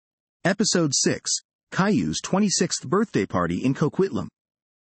Episode 6, Caillou's 26th birthday party in Coquitlam.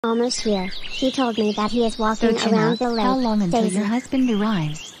 Almost here. He told me that he is walking around the lake. How long until Daisy. your husband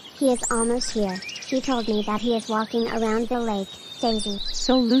arrives? He is almost here. He told me that he is walking around the lake. Daisy.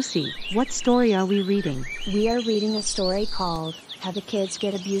 So Lucy, what story are we reading? We are reading a story called, How the Kids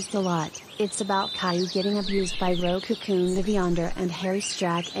Get Abused a Lot. It's about Caillou getting abused by Cocoon the Beyonder and Harry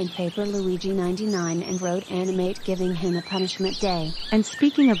Strack and Paper Luigi 99 and Road Animate giving him a punishment day. And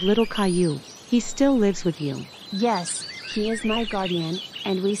speaking of little Caillou, he still lives with you. Yes, he is my guardian,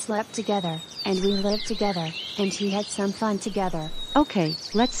 and we slept together, and we lived together, and he had some fun together. Okay,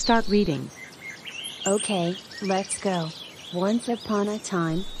 let's start reading. Okay, let's go. Once upon a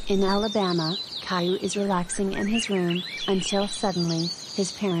time, in Alabama, Caillou is relaxing in his room, until suddenly,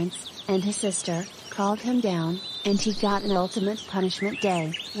 his parents, and his sister, called him down, and he got an ultimate punishment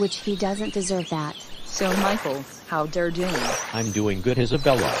day, which he doesn't deserve that. So Michael, how they're doing? I'm doing good,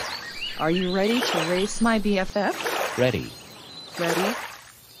 Isabella. Are you ready to race my BFF? Ready. Ready?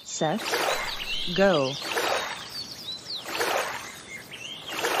 Set? Go.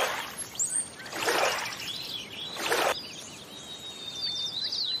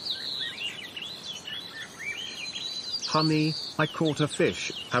 Honey, I caught a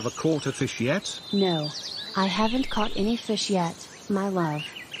fish. Have a caught a fish yet? No. I haven't caught any fish yet, my love.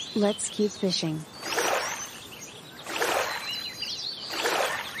 Let's keep fishing.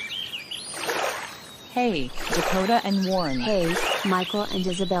 Hey, Dakota and Warren. Hey, Michael and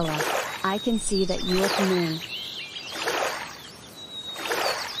Isabella. I can see that you are canoeing.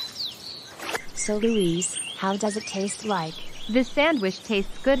 So Louise, how does it taste like? This sandwich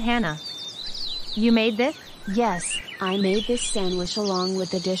tastes good, Hannah. You made this? Yes, I made this sandwich along with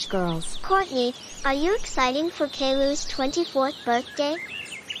the dish girls. Courtney, are you excited for Caillou's 24th birthday?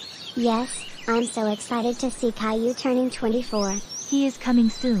 Yes, I'm so excited to see Caillou turning 24. He is coming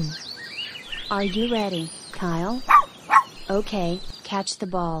soon. Are you ready, Kyle? Okay, catch the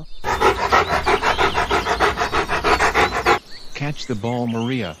ball. Catch the ball,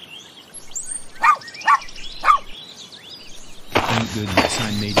 Maria. Thank goodness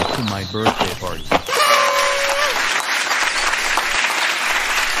I made it to my birthday party.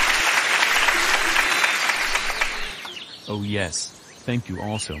 Oh yes, thank you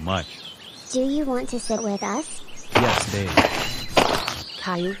all so much. Do you want to sit with us? Yes, babe.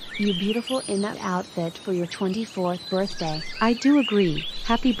 Caillou, you beautiful in that outfit for your 24th birthday. I do agree.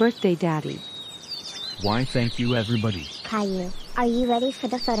 Happy birthday, Daddy. Why thank you everybody. Caillou, are you ready for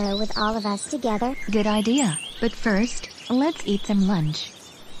the photo with all of us together? Good idea, but first, let's eat some lunch.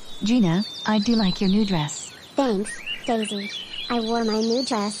 Gina, I do like your new dress. Thanks, Daisy. I wore my new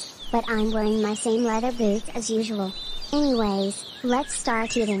dress, but I'm wearing my same leather boots as usual. Anyways, let's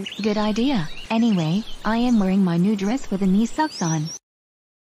start eating. Good idea. Anyway, I am wearing my new dress with the knee socks on.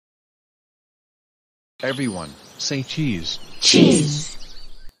 Everyone, say cheese. Cheese!